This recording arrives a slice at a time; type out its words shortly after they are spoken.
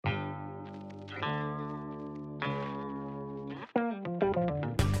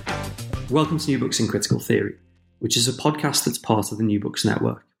Welcome to New Books in Critical Theory, which is a podcast that's part of the New Books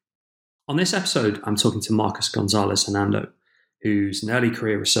Network. On this episode, I'm talking to Marcos Gonzalez Hernando, who's an early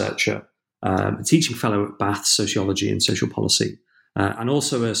career researcher, a teaching fellow at Bath Sociology and Social Policy, and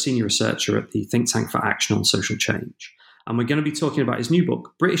also a senior researcher at the Think Tank for Action on Social Change. And we're going to be talking about his new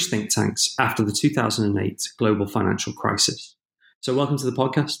book, British Think Tanks After the 2008 Global Financial Crisis. So welcome to the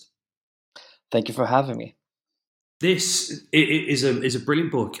podcast. Thank you for having me. This is a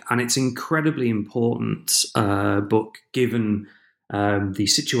brilliant book, and it's an incredibly important book given the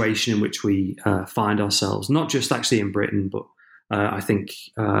situation in which we find ourselves, not just actually in Britain, but I think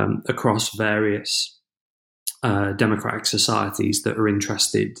across various democratic societies that are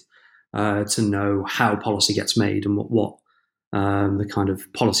interested to know how policy gets made and what the kind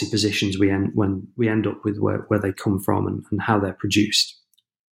of policy positions when we end up with where they come from and how they're produced.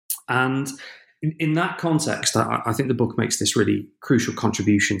 And in that context, I think the book makes this really crucial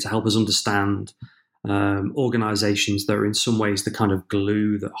contribution to help us understand organisations that are in some ways the kind of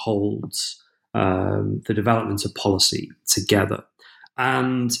glue that holds the development of policy together.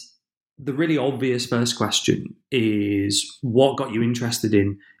 And the really obvious first question is, what got you interested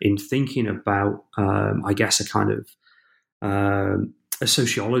in thinking about, I guess, a kind of a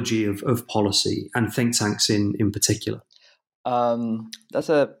sociology of policy and think tanks in particular?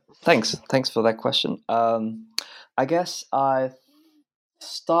 Thanks for that question. I guess I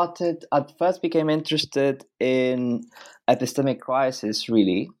first became interested in epistemic crisis,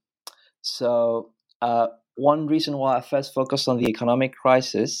 really. So one reason why I first focused on the economic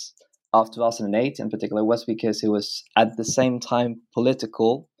crisis of 2008 in particular was because it was at the same time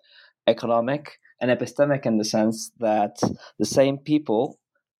political, economic, and epistemic, in the sense that the same people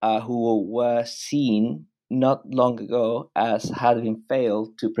who were seen not long ago as having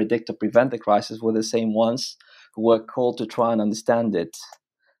failed to predict or prevent the crisis were the same ones who were called to try and understand it.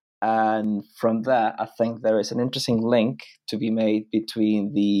 And from that, I think there is an interesting link to be made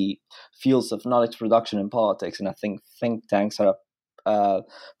between the fields of knowledge production and politics, and I think think tanks are a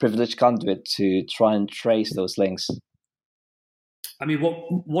privileged conduit to try and trace those links. I mean,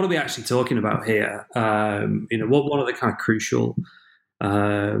 what are we actually talking about here? What are the kind of crucial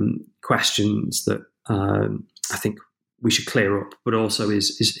questions that I think we should clear up, but also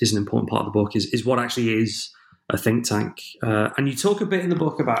is an important part of the book, is what actually is a think tank. And you talk a bit in the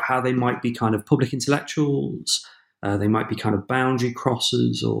book about how they might be kind of public intellectuals, they might be kind of boundary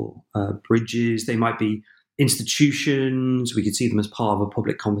crossers or bridges, they might be institutions, we could see them as part of a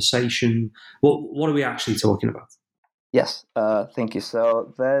public conversation. What are we actually talking about? Yes, thank you.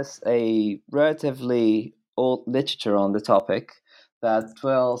 So there's a relatively old literature on the topic that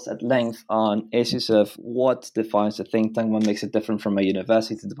dwells at length on issues of what defines a think tank, what makes it different from a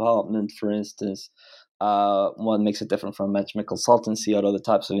university department, for instance, what makes it different from management consultancy or other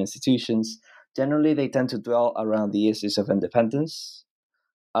types of institutions. Generally, they tend to dwell around the issues of independence,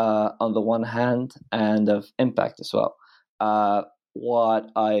 on the one hand, and of impact as well.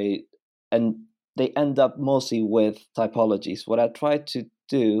 And they end up mostly with typologies. What I try to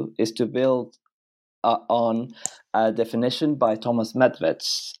do is to build on a definition by Thomas Medved,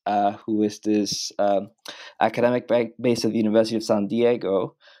 who is this academic based at the University of San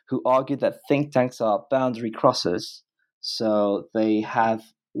Diego, who argued that think tanks are boundary crossers. So they have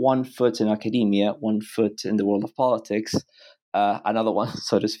one foot in academia, one foot in the world of politics, another one,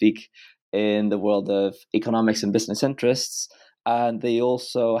 so to speak, in the world of economics and business interests. And they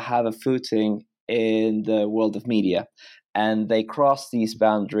also have a footing in the world of media. And they cross these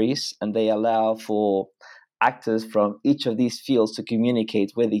boundaries and they allow for actors from each of these fields to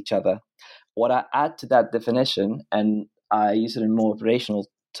communicate with each other. What I add to that definition, and I use it in more operational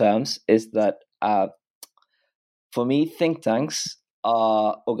terms, is that for me, think tanks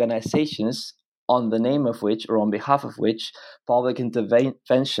are organizations on the name of which, or on behalf of which, public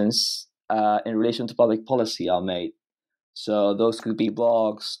interventions in relation to public policy are made. So those could be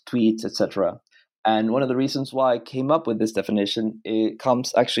blogs, tweets, etc. And one of the reasons why I came up with this definition, it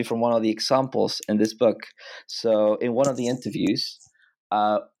comes actually from one of the examples in this book. So in one of the interviews,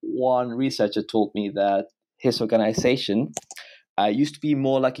 one researcher told me that his organization used to be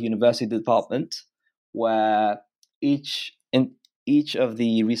more like a university department, where each of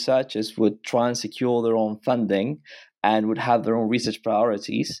the researchers would try and secure their own funding and would have their own research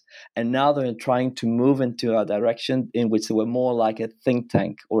priorities. And now they're trying to move into a direction in which they were more like a think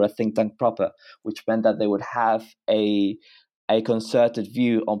tank, or a think tank proper, which meant that they would have a concerted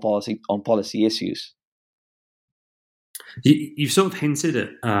view on policy issues. You've sort of hinted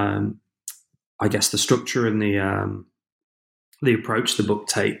at, I guess, the structure and the approach the book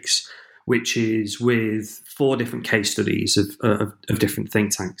takes, which is with 4 different case studies of different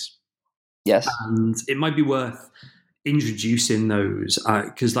think tanks. Yes. And it might be worth introducing those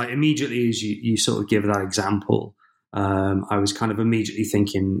because, like, immediately as you sort of give that example, I was kind of immediately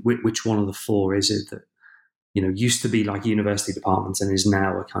thinking, which one of the four is it that used to be like university departments and is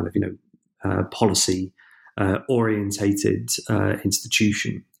now a kind of policy orientated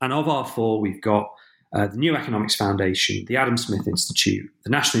institution. And of our four, we've got the New Economics Foundation, the Adam Smith Institute, the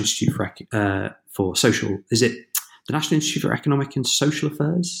National Institute for Social. Is it the National Institute for Economic and Social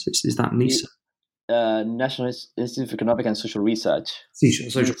Affairs? Is that NISA? National Institute for Economic and Social Research.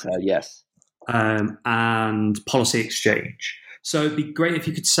 Social yes. And Policy Exchange. So it'd be great if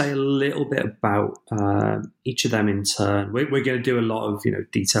you could say a little bit about each of them in turn. We're going to do a lot of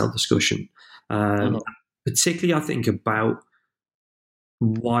detailed discussion, particularly I think about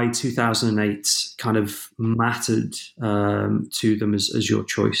why 2008 kind of mattered to them as your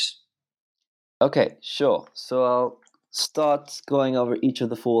choice. Okay, sure. So I'll start going over each of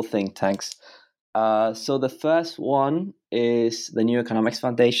the four think tanks. So the first one is the New Economics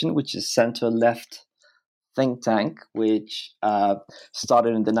Foundation, which is center-left think tank, which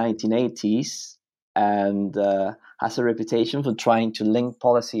started in the 1980s and has a reputation for trying to link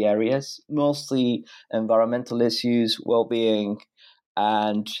policy areas, mostly environmental issues, well-being,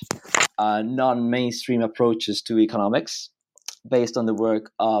 and non-mainstream approaches to economics, based on the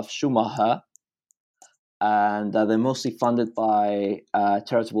work of Schumacher. And they're mostly funded by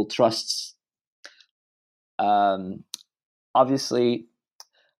charitable trusts. Obviously,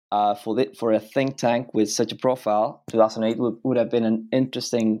 for a think tank with such a profile, 2008 would have been an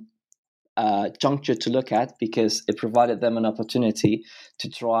interesting juncture to look at, because it provided them an opportunity to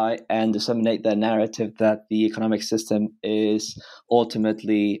try and disseminate their narrative that the economic system is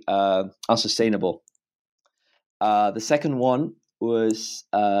ultimately unsustainable. The second one was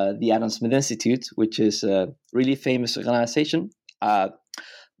the Adam Smith Institute, which is a really famous organization.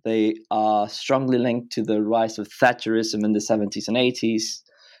 They are strongly linked to the rise of Thatcherism in the 70s and 80s,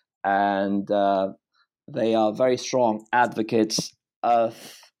 and they are very strong advocates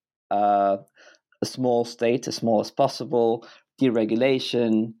of a small state, as small as possible,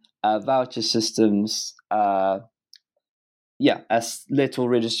 deregulation, voucher systems, as little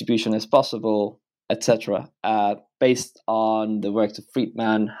redistribution as possible, etc., based on the works of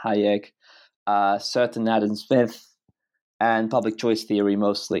Friedman, Hayek, certain Adam Smith, and public choice theory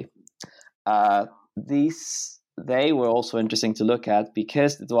mostly. They were also interesting to look at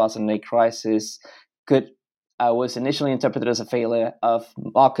because the 2008 crisis was initially interpreted as a failure of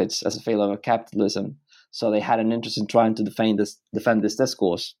markets, as a failure of capitalism. So they had an interest in trying to defend this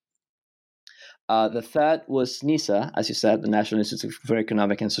discourse. The third was NISA, as you said, the National Institute for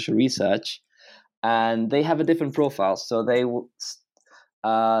Economic and Social Research, and they have a different profile. So they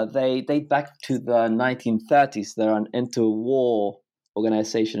date back to the 1930s. They're an interwar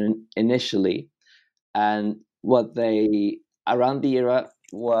organization initially, and around the era,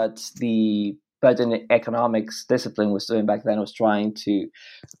 what the Burden economics discipline was doing back then was trying to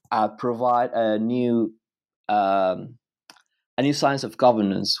provide a new science of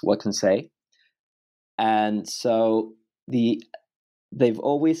governance, one can say. And so they've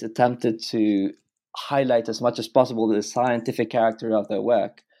always attempted to highlight as much as possible the scientific character of their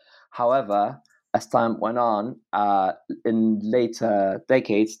work. However, as time went on, in later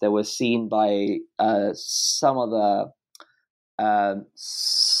decades, they were seen by some of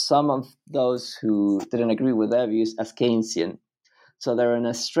those who didn't agree with their views as Keynesian. So they're in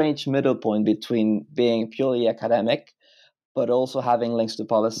a strange middle point between being purely academic, but also having links to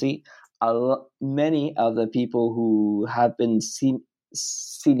policy. Many of the people who have been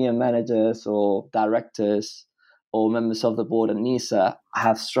senior managers or directors or members of the board at NISA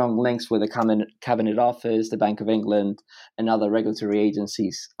have strong links with the Cabinet Office, the Bank of England, and other regulatory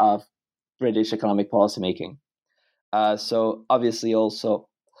agencies of British economic policymaking. So obviously also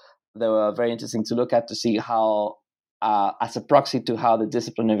they were very interesting to look at to see how, as a proxy to how the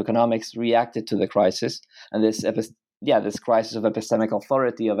discipline of economics reacted to the crisis, and this crisis of epistemic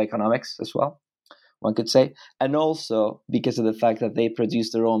authority of economics as well, one could say, and also because of the fact that they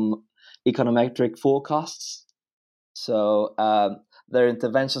produce their own econometric forecasts. So their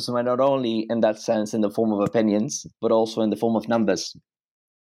interventions were not only in that sense in the form of opinions, but also in the form of numbers.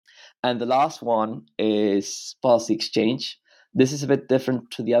 And the last one is Policy Exchange. This is a bit different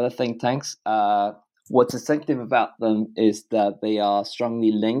to the other think tanks. What's distinctive about them is that they are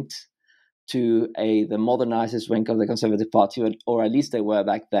strongly linked to the modernizers wing of the Conservative Party, or at least they were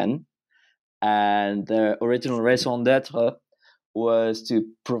back then. And their original raison d'etre was to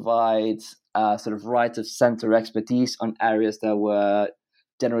provide sort of right of center expertise on areas that were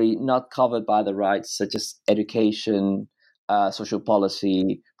generally not covered by the rights, such as education, social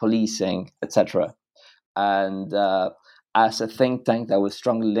policy, policing, etc. And as a think tank that was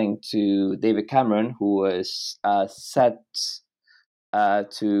strongly linked to David Cameron, who was set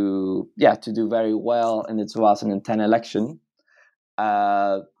to do very well in the 2010 election,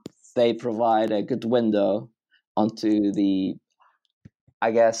 they provide a good window onto the,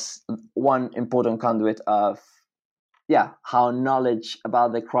 I guess, one important conduit of how knowledge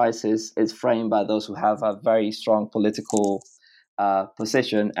about the crisis is framed by those who have a very strong political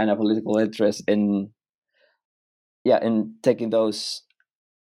position and a political interest in taking those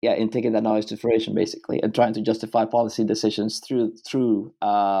in taking that knowledge to fruition, basically, and trying to justify policy decisions through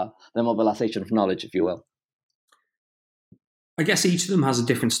the mobilization of knowledge, if you will. I guess each of them has a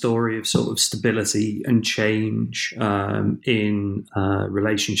different story of sort of stability and change in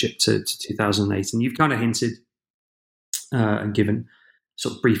relationship to 2008. And you've kind of hinted and given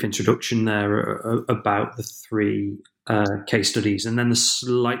sort of brief introduction there about the three case studies, and then the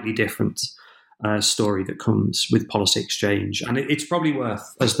slightly different story that comes with policy exchange. And it's probably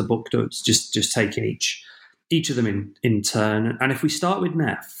worth, as the book does, just taking each of them in turn. And if we start with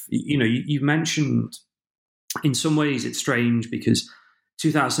NEF, you've mentioned, in some ways it's strange because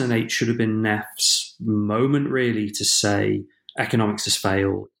 2008 should have been NEF's moment, really, to say economics has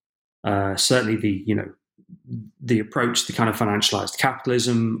failed. Certainly the approach to kind of financialized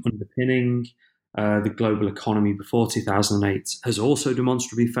capitalism underpinning the global economy before 2008 has also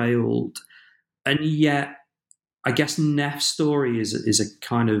demonstrably failed. And yet, I guess NEF's story is a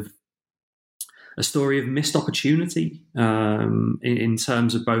kind of a story of missed opportunity in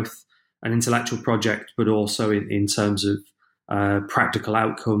terms of both an intellectual project, but also in terms of practical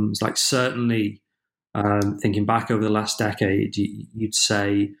outcomes. Like, certainly, thinking back over the last decade, you'd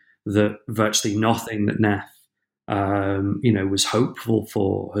say that virtually nothing that NEF was hopeful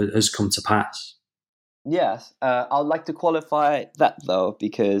for has come to pass. Yes, I'd like to qualify that, though,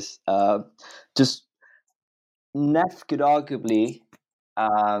 because just NEF could arguably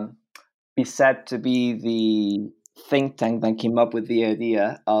be said to be the think tank that came up with the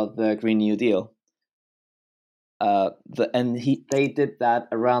idea of the Green New Deal. They did that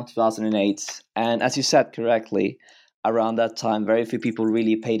around 2008, and as you said correctly, around that time, very few people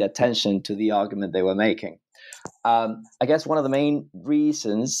really paid attention to the argument they were making. I guess one of the main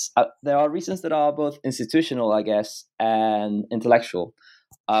reasons, there are reasons that are both institutional, I guess, and intellectual.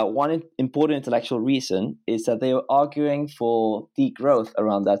 One important intellectual reason is that they were arguing for degrowth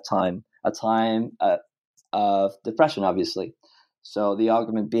around that time, a time of depression, obviously. So the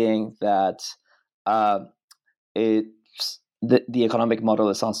argument being that the economic model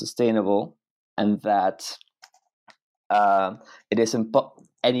is unsustainable, and that it is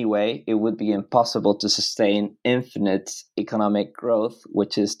anyway, it would be impossible to sustain infinite economic growth,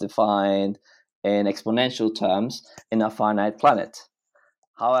 which is defined in exponential terms in a finite planet.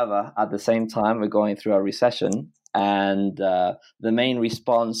 However, at the same time, we're going through a recession, and the main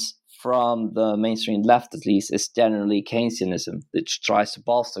response from the mainstream left, at least, is generally Keynesianism, which tries to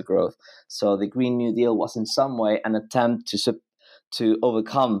bolster growth. So the Green New Deal was in some way an attempt to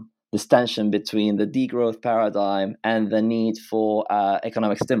overcome this tension between the degrowth paradigm and the need for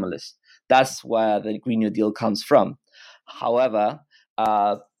economic stimulus. That's where the Green New Deal comes from. However,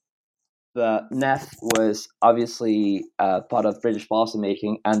 the NEF was obviously part of British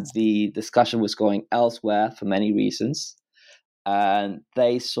policymaking, and the discussion was going elsewhere for many reasons. And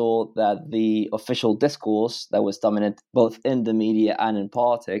they saw that the official discourse that was dominant both in the media and in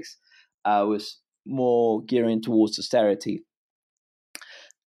politics was more gearing towards austerity.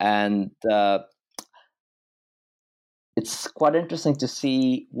 And it's quite interesting to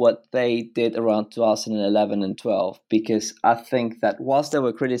see what they did around 2011 and 12, because I think that whilst they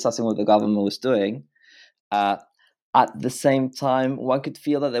were criticizing what the government was doing, at the same time, one could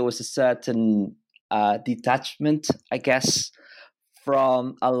feel that there was a certain detachment, I guess,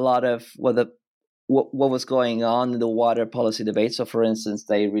 from a lot of what was going on in the wider policy debate. So, for instance,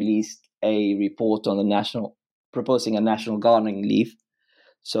 they released a report on proposing a national gardening leave.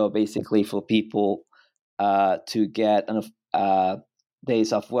 So basically, for people to get enough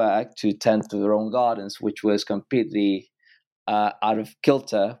days off work to tend to their own gardens, which was completely out of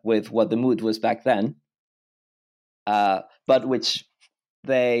kilter with what the mood was back then, but which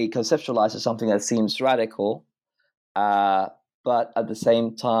they conceptualize as something that seems radical, but at the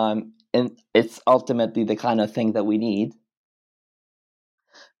same time, it's ultimately the kind of thing that we need.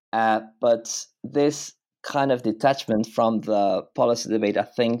 But this kind of detachment from the policy debate, I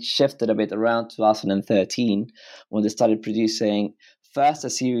think, shifted a bit around 2013 when they started producing first a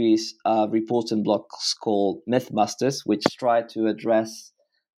series of reports and blogs called Mythbusters, which tried to address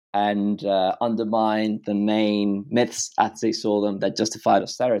and undermine the main myths as they saw them that justified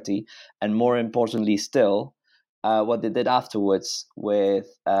austerity, and more importantly still, what they did afterwards with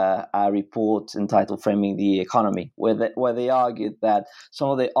a report entitled Framing the Economy, where they argued that some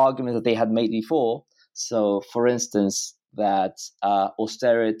of the arguments that they had made before, so for instance, that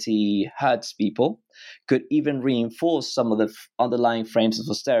austerity hurts people, could even reinforce some of the underlying frames of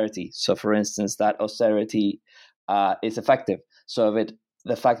austerity. So for instance, that austerity is effective. So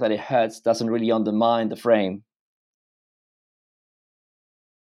the fact that it hurts doesn't really undermine the frame.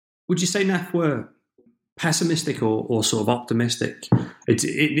 Would you say NEF were pessimistic or sort of optimistic?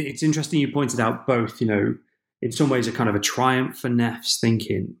 It's interesting you pointed out both, in some ways a kind of a triumph for NEF's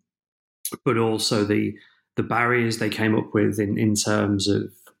thinking, but also the barriers they came up with in terms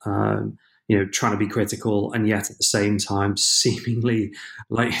of trying to be critical and yet at the same time seemingly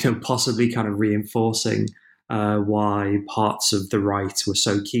possibly kind of reinforcing why parts of the right were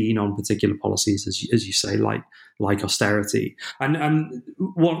so keen on particular policies, as you say, like austerity. And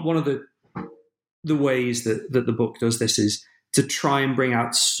one of the ways that the book does this is to try and bring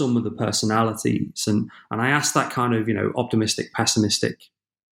out some of the personalities. And I asked that kind of optimistic, pessimistic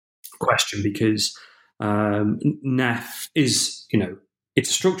question because NEF is it's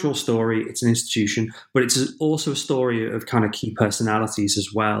a structural story, it's an institution, but it's also a story of kind of key personalities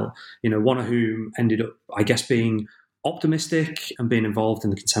as well. One of whom ended up, I guess, being optimistic and being involved in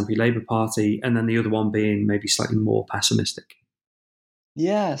the Contemporary Labour Party, and then the other one being maybe slightly more pessimistic.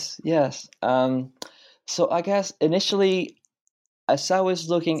 Yes. So I guess initially, as I was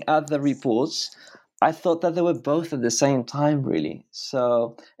looking at the reports, I thought that they were both at the same time, really.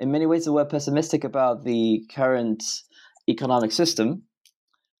 So in many ways, they were pessimistic about the current economic system,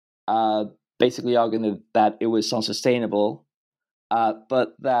 basically arguing that it was unsustainable,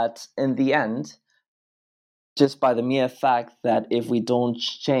 but that in the end, just by the mere fact that if we don't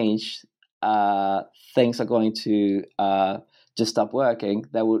change, things are going to just stop working,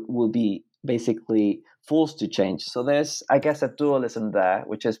 that will be basically forced to change. So there's, I guess, a dualism there,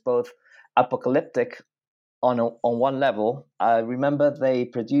 which is both apocalyptic on one level. I remember they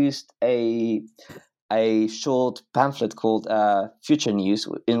produced a short pamphlet called Future News,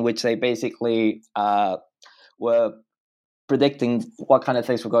 in which they basically were predicting what kind of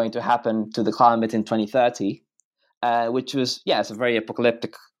things were going to happen to the climate in 2030, which was, it's a very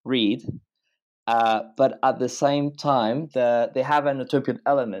apocalyptic read. But at the same time, they have an utopian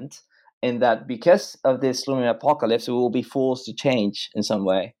element in that because of this looming apocalypse, we will be forced to change in some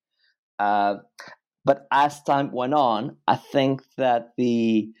way. But as time went on, I think that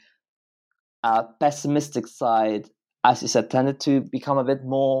the pessimistic side, as you said, tended to become a bit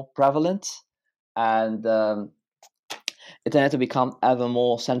more prevalent, and it tended to become ever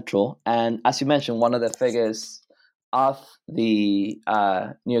more central. And as you mentioned, one of the figures of the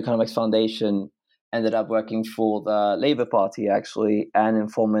New Economics Foundation ended up working for the Labour Party, actually, and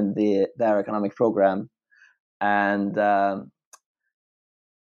informing their economic program. And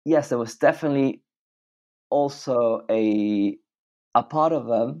yes, there was definitely also a part of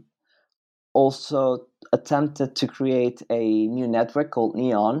them also attempted to create a new network called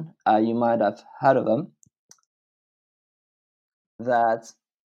Neon. You might have heard of them. That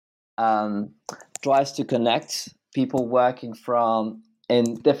tries to connect people working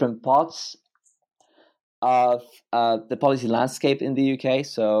in different parts of the policy landscape in the UK.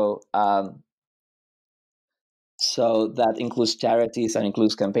 So that includes charities, that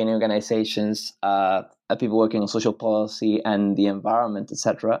includes campaigning organizations, people working on social policy and the environment,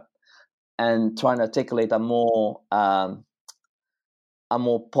 etc., and trying to articulate a more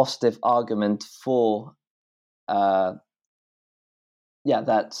positive argument for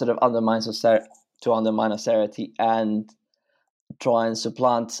that sort of undermine austerity and try and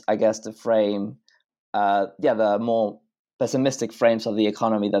supplant, I guess, the frame, the more pessimistic frames of the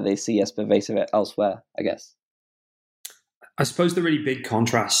economy that they see as pervasive elsewhere, I guess. I suppose the really big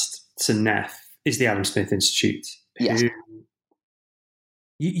contrast to NEF is the Adam Smith Institute, yes. who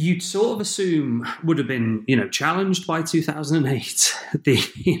you'd sort of assume would have been, challenged by 2008.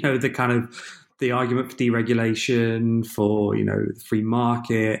 The kind of the argument for deregulation, for the free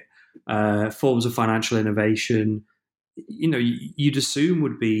market, forms of financial innovation. You'd assume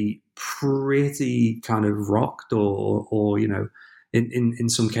would be pretty kind of rocked or in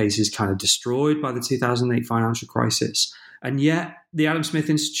some cases kind of destroyed by the 2008 financial crisis. And yet the Adam Smith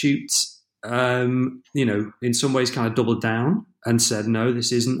Institute, in some ways kind of doubled down and said, no,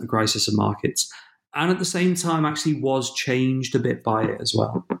 this isn't a crisis of markets. And at the same time actually was changed a bit by it as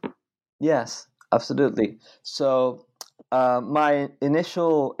well. Yes, absolutely. So my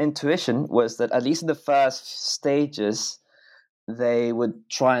initial intuition was that at least in the first stages, they would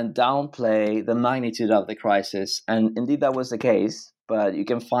try and downplay the magnitude of the crisis. And indeed, that was the case. But you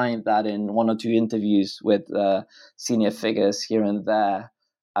can find that in one or two interviews with senior figures here and there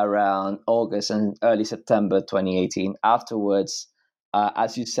around August and early September 2018. Afterwards,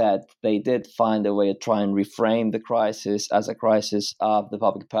 as you said, they did find a way to try and reframe the crisis as a crisis of the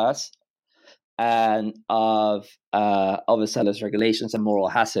public purse and of overzealous regulations and moral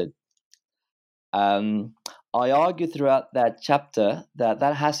hazard. I argue throughout that chapter that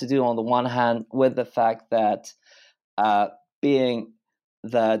has to do, on the one hand, with the fact that being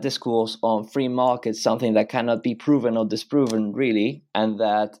the discourse on free markets something that cannot be proven or disproven, really, and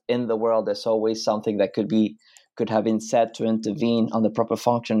that in the world there's always something that could have been said to intervene on the proper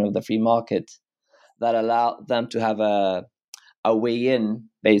function of the free market, that allowed them to have a way in,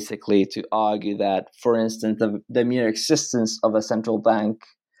 basically, to argue that, for instance, the mere existence of a central bank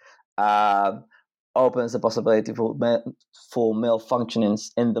opens the possibility for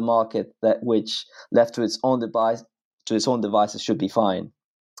malfunctionings in the market, that which, left to its own devices, should be fine.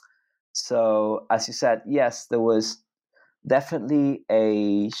 So, as you said, yes, there was definitely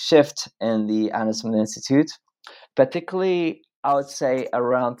a shift in the Adam Smith Institute, particularly, I would say,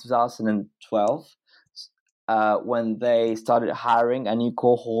 around 2012, when they started hiring a new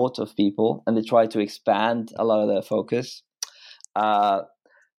cohort of people and they tried to expand a lot of their focus.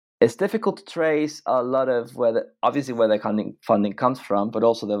 It's difficult to trace a lot of where their funding comes from, but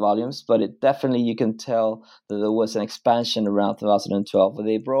also the volumes. But it definitely, you can tell that there was an expansion around 2012, where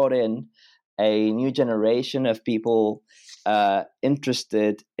they brought in a new generation of people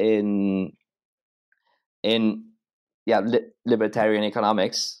interested in libertarian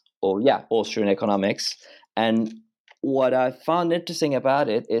economics, or Austrian economics. And what I found interesting about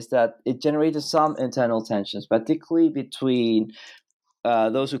it is that it generated some internal tensions, particularly between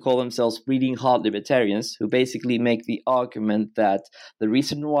those who call themselves bleeding heart libertarians, who basically make the argument that the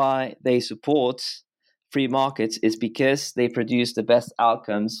reason why they support free markets is because they produce the best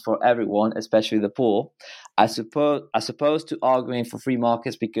outcomes for everyone, especially the poor, as opposed to arguing for free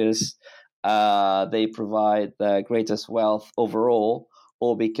markets because they provide the greatest wealth overall,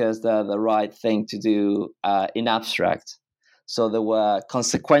 or because they're the right thing to do in abstract. So there were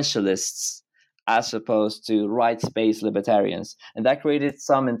consequentialists as opposed to rights-based libertarians. And that created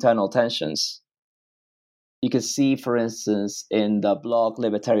some internal tensions. You can see, for instance, in the blog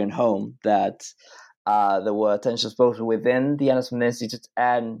Libertarian Home, that there were tensions both within the Adam Smith Institute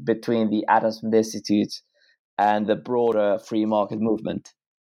and between the Adam Smith Institute and the broader free market movement.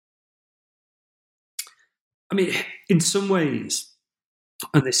 I mean, in some ways,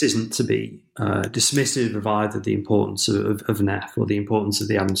 and this isn't to be dismissive of either the importance of NEF or the importance of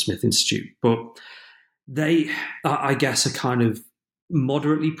the Adam Smith Institute, but they, I guess, are kind of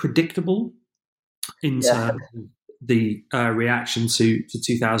moderately predictable in terms of the reaction to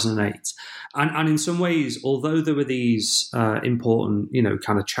 2008. And in some ways, although there were these important,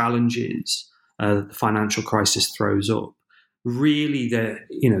 kind of challenges that the financial crisis throws up, really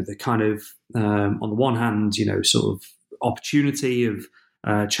the kind of, on the one hand, sort of opportunity of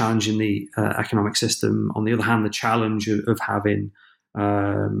challenging the economic system. On the other hand, the challenge of having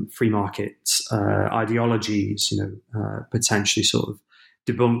free market ideologies, potentially sort of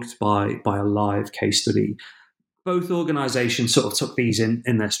debunked by a live case study. Both organisations sort of took these in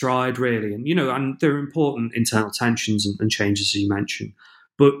their stride, really, and there are important internal tensions and changes, as you mentioned.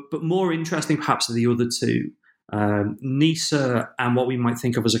 But more interesting, perhaps, are the other two. NISA and what we might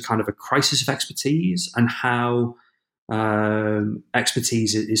think of as a kind of a crisis of expertise, and how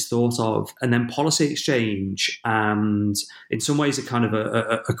expertise is thought of, and then policy exchange, and in some ways a kind of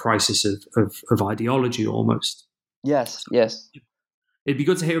a crisis of ideology almost. Yes. It'd be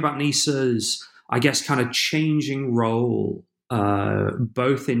good to hear about NISA's, I guess, kind of changing role,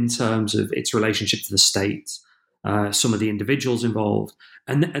 both in terms of its relationship to the state, some of the individuals involved,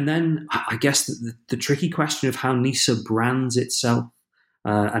 and then I guess the tricky question of how NISA brands itself,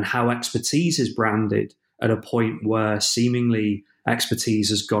 and how expertise is branded at a point where seemingly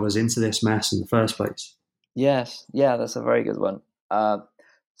expertise has got us into this mess in the first place. Yes, that's a very good one.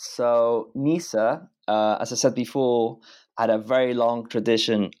 So NISA, as I said before, had a very long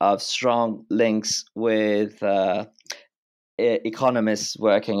tradition of strong links with economists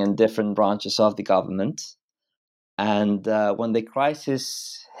working in different branches of the government. And when the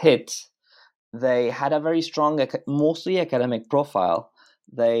crisis hit, they had a very strong, mostly academic profile.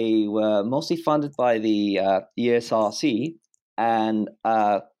 They were mostly funded by the ESRC and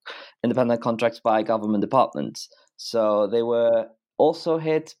independent contracts by government departments. So they were also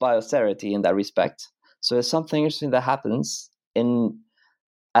hit by austerity in that respect. So there's something interesting that happens in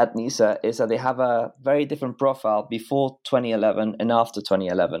at NISA is that they have a very different profile before 2011 and after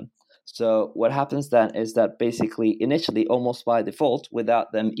 2011. So what happens then is that basically, initially, almost by default,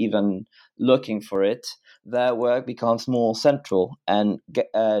 without them even looking for it, their work becomes more central and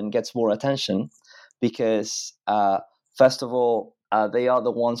gets more attention because, first of all, they are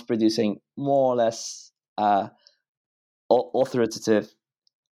the ones producing more or less authoritative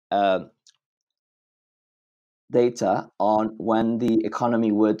data on when the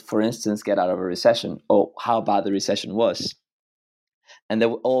economy would, for instance, get out of a recession or how bad the recession was. And they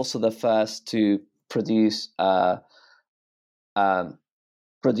were also the first to produce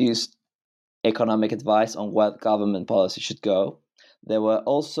produce economic advice on what government policy should go. They were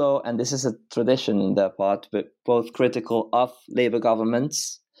also, and this is a tradition in their part, but both critical of Labour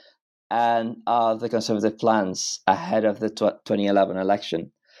governments and the Conservative plans ahead of the 2011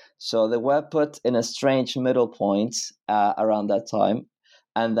 election. So they were put in a strange middle point around that time,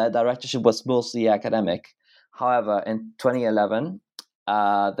 and their directorship was mostly academic. However, in 2011,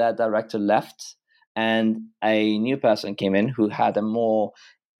 their director left, and a new person came in who had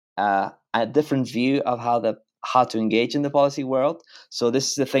a different view of how to engage in the policy world. So this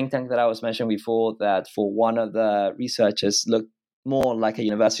is the think tank that I was mentioning before, that for one of the researchers looked more like a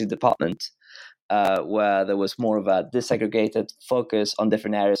university department, where there was more of a disaggregated focus on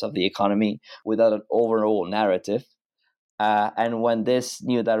different areas of the economy without an overall narrative. And when this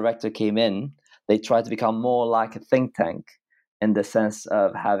new director came in, they tried to become more like a think tank in the sense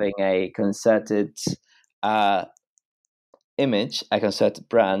of having a concerted image, a concerted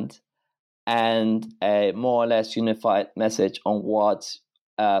brand, and a more or less unified message on what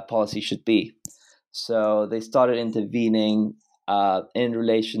policy should be. So they started intervening in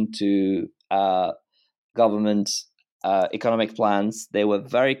relation to government economic plans. They were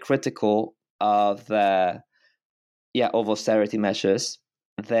very critical of of austerity measures.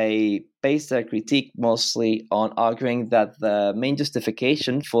 They based their critique mostly on arguing that the main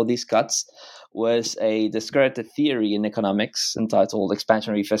justification for these cuts was a discredited theory in economics entitled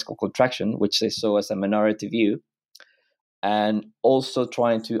expansionary fiscal contraction, which they saw as a minority view, and also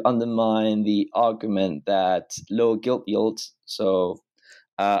trying to undermine the argument that low gilt yields,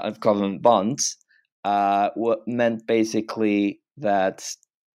 of government bonds, meant basically that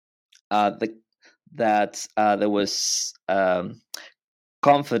there was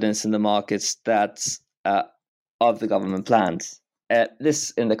confidence in the markets of the government plans.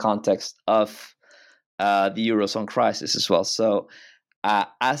 This in the context of the Eurozone crisis as well. So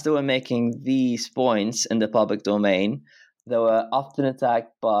as they were making these points in the public domain, they were often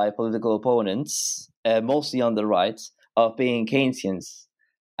attacked by political opponents, mostly on the right, of being Keynesians.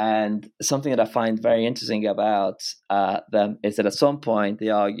 And something that I find very interesting about them is that at some point they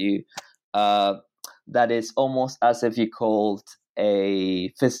argue that it's almost as if you called a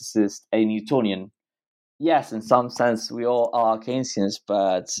physicist a Newtonian. Yes, in some sense we all are Keynesians,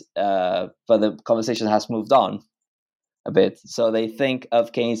 but the conversation has moved on a bit. So they think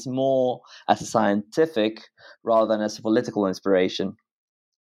of Keynes more as a scientific rather than as a political inspiration.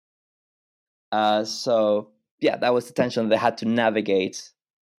 That was the tension they had to navigate.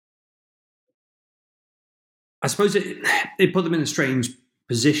 I suppose it put them in a strange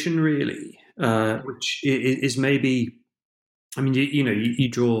position, really, which is maybe. I mean, you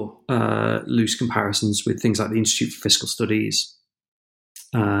draw loose comparisons with things like the Institute for Fiscal Studies.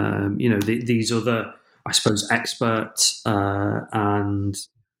 These other, I suppose, experts and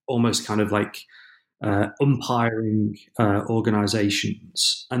almost kind of like umpiring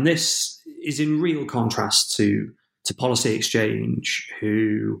organisations, and this is in real contrast to Policy Exchange,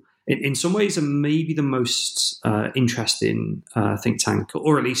 who, in some ways, are maybe the most interesting think tank,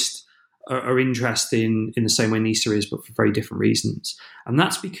 or at least are interesting in the same way NISA is, but for very different reasons. And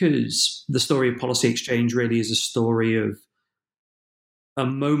that's because the story of Policy Exchange really is a story of a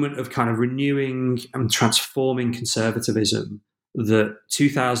moment of kind of renewing and transforming conservatism that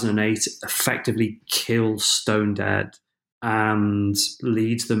 2008 effectively kills stone dead and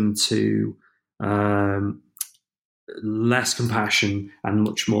leads them to less compassion and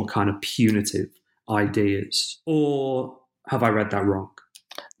much more kind of punitive ideas. Or have I read that wrong?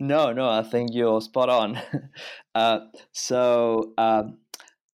 No, I think you're spot on.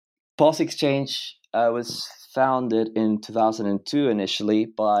 Policy Exchange was founded in 2002 initially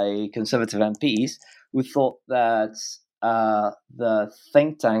by conservative MPs who thought that the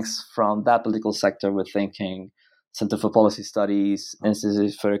think tanks from that political sector were thinking Center for Policy Studies,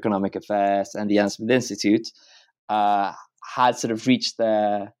 Institute for Economic Affairs, and the Adam Smith Institute had sort of reached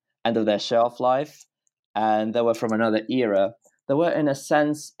the end of their shelf life, and they were from another era. They were, in a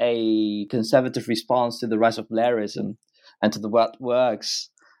sense, a conservative response to the rise of Blairism and to the what works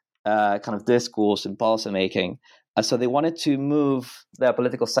kind of discourse and policymaking. So they wanted to move their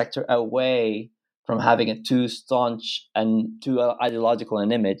political sector away from having a too staunch and too ideological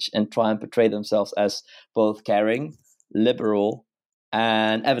an image and try and portray themselves as both caring, liberal,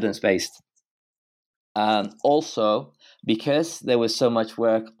 and evidence-based. Also, because there was so much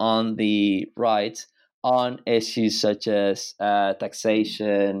work on the right on issues such as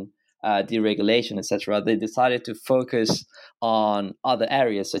taxation, deregulation, etc., they decided to focus on other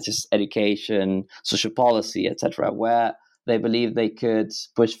areas such as education, social policy, etc., where they believed they could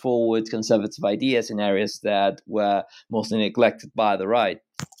push forward conservative ideas in areas that were mostly neglected by the right.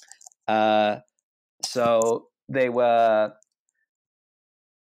 So they were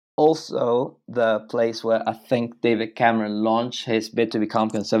also the place where I think David Cameron launched his bid to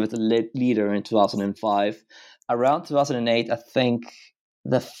become conservative leader in 2005. Around 2008, I think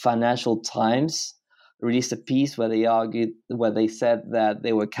the Financial Times released a piece where they said that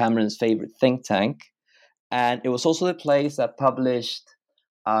they were Cameron's favorite think tank. And it was also the place that published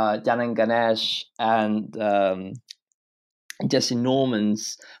Janan Ganesh and Jesse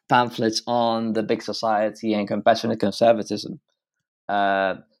Norman's pamphlets on the big society and compassionate conservatism.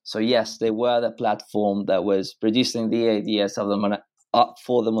 So yes, they were the platform that was producing the ideas of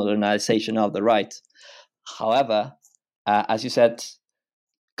for the modernization of the right. However, as you said,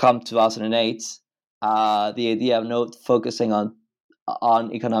 come 2008, the idea of not focusing on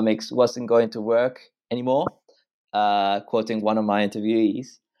economics wasn't going to work anymore. Quoting one of my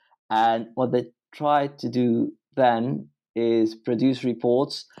interviewees, and what they tried to do then is produce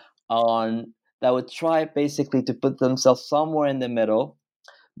reports on that would try basically to put themselves somewhere in the middle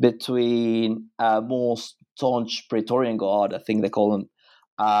between more staunch Praetorian Guard, I think they call them,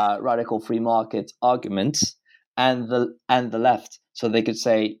 radical free market arguments, and the left. So they could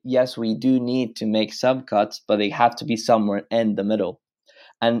say, yes, we do need to make some cuts, but they have to be somewhere in the middle.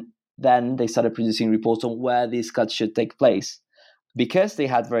 And then they started producing reports on where these cuts should take place. Because they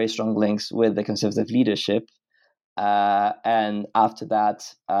had very strong links with the conservative leadership, and after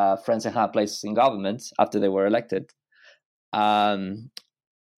that, friends and had places in government after they were elected, they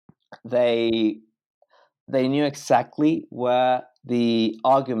knew exactly where the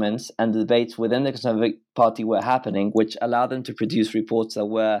arguments and the debates within the Conservative Party were happening, which allowed them to produce reports that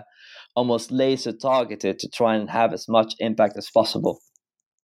were almost laser targeted to try and have as much impact as possible.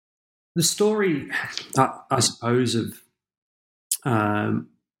 The story, I suppose, of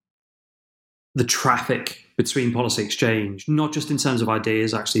the traffic between policy exchange, not just in terms of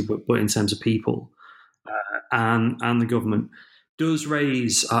ideas, actually, but in terms of people and the government, does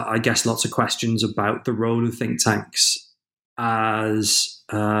raise, I guess, lots of questions about the role of think tanks as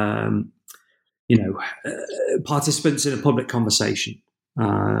participants in a public conversation.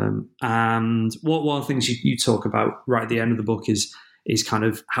 And one of the things you talk about right at the end of the book is kind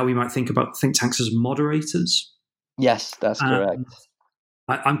of how we might think about think tanks as moderators. Yes, that's correct.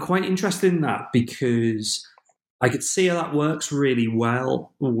 I'm quite interested in that because I could see how that works really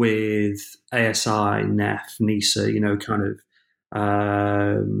well with ASI, NEF, NISA, kind of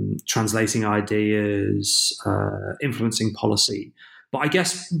translating ideas, influencing policy. But I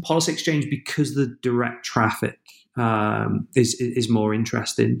guess policy exchange, because the direct traffic is more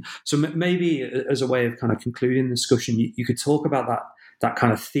interesting. So maybe as a way of kind of concluding the discussion, you could talk about that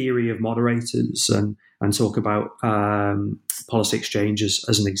kind of theory of moderators and talk about policy exchange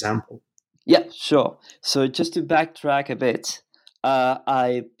as an example. Yeah, sure. So just to backtrack a bit,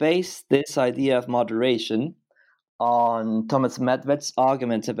 I based this idea of moderation on Thomas Medved's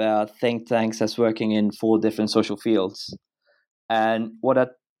argument about think tanks as working in 4 different social fields. And what I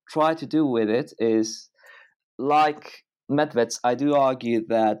try to do with it is, like Medved's, I do argue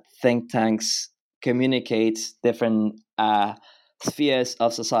that think tanks communicate different spheres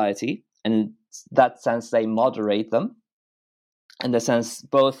of society, and in that sense they moderate them, in the sense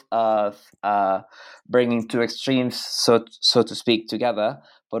both of bringing 2 extremes, so to speak, together,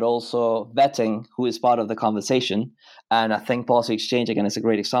 but also vetting who is part of the conversation. And I think policy exchange, again, is a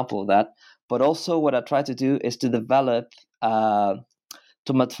great example of that. But also what I try to do is to develop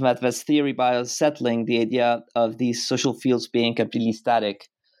Thomas Medved's theory by settling the idea of these social fields being completely static.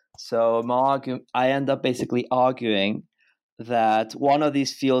 So I end up basically arguing that one of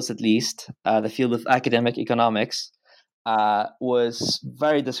these fields, at least, the field of academic economics, was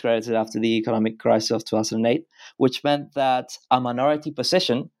very discredited after the economic crisis of 2008, which meant that a minority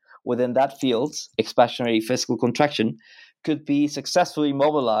position within that field, expansionary fiscal contraction, could be successfully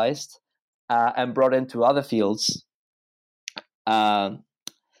mobilized and brought into other fields.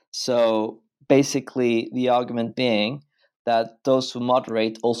 So basically, the argument being that those who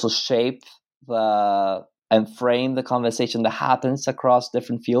moderate also shape the and frame the conversation that happens across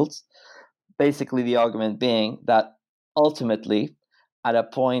different fields. Basically, the argument being that ultimately, at a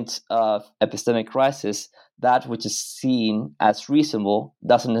point of epistemic crisis, that which is seen as reasonable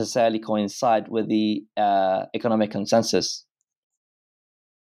doesn't necessarily coincide with the economic consensus.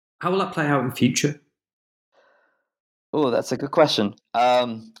 How will that play out in future? Oh, that's a good question.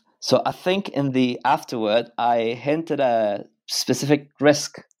 So I think in the afterword, I hinted a specific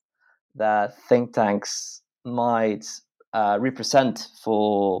risk that think tanks might represent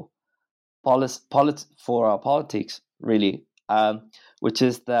for for our politics, really, which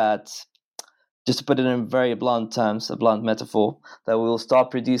is that, just to put it in very blunt terms, a blunt metaphor, that we will start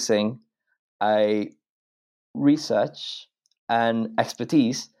producing a research and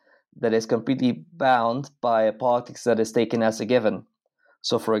expertise that is completely bound by a politics that is taken as a given.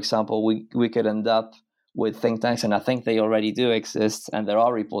 So, for example, we could end up with think tanks, and I think they already do exist, and there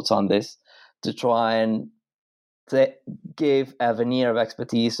are reports on this, to try and give a veneer of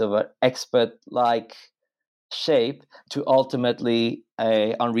expertise of an expert-like shape to ultimately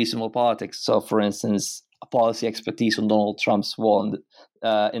a unreasonable politics. So, for instance, a policy expertise on Donald Trump's war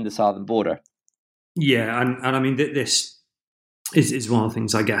in the southern border. Yeah, and I mean, this is one of the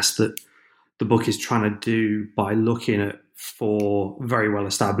things, I guess, that the book is trying to do by looking at four very well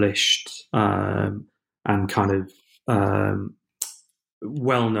established and kind of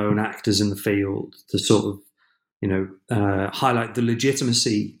well-known actors in the field to sort of, highlight the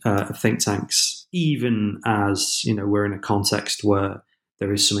legitimacy of think tanks, even as, we're in a context where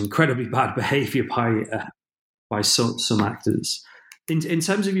there is some incredibly bad behavior by some actors. In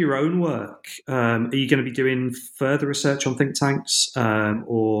terms of your own work, are you going to be doing further research on think tanks,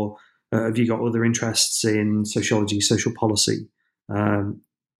 or have you got other interests in sociology, social policy,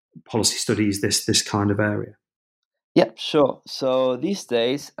 policy studies, this kind of area? Yeah, sure. So these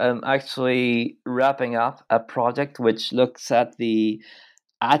days, I'm actually wrapping up a project which looks at the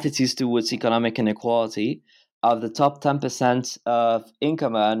attitudes towards economic inequality of the top 10% of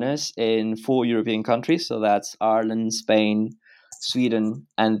income earners in 4 European countries. So that's Ireland, Spain, Sweden,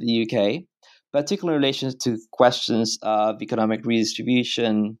 and the UK, particularly in relation to questions of economic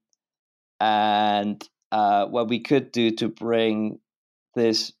redistribution and what we could do to bring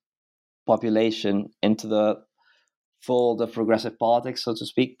this population into the fold of progressive politics, so to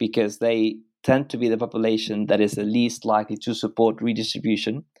speak, because they tend to be the population that is the least likely to support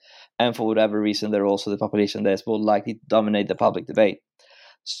redistribution. And for whatever reason, they're also the population that is more likely to dominate the public debate.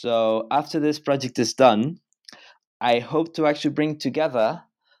 So after this project is done, I hope to actually bring together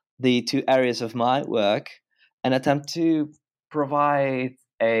the two areas of my work and attempt to provide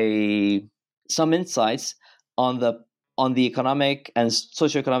some insights on the economic and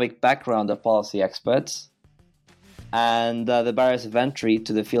socioeconomic background of policy experts and the barriers of entry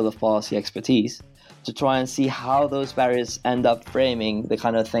to the field of policy expertise, to try and see how those barriers end up framing the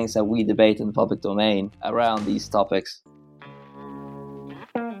kind of things that we debate in the public domain around these topics.